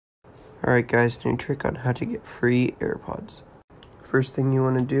Alright guys, new trick on how to get free AirPods. First thing you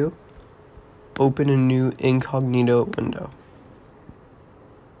want to do, open a new incognito window.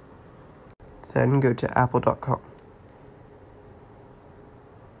 Then go to apple.com.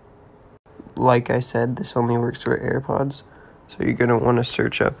 Like I said, this only works for AirPods, so you're going to want to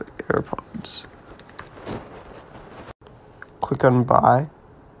search up AirPods. Click on buy.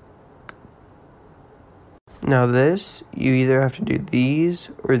 Now this, you either have to do these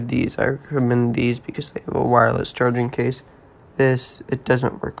or these. I recommend these because they have a wireless charging case. This, it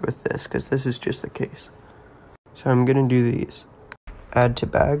doesn't work with this because this is just the case. So I'm going to do these. Add to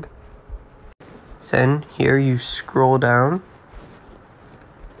bag. Then here you scroll down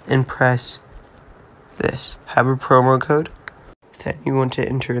and press this. Have a promo code. Then you want to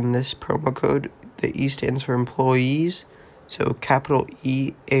enter in this promo code. The E stands for employees. So capital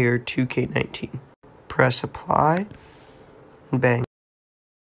E, AIR 2K19. Press apply, and bang.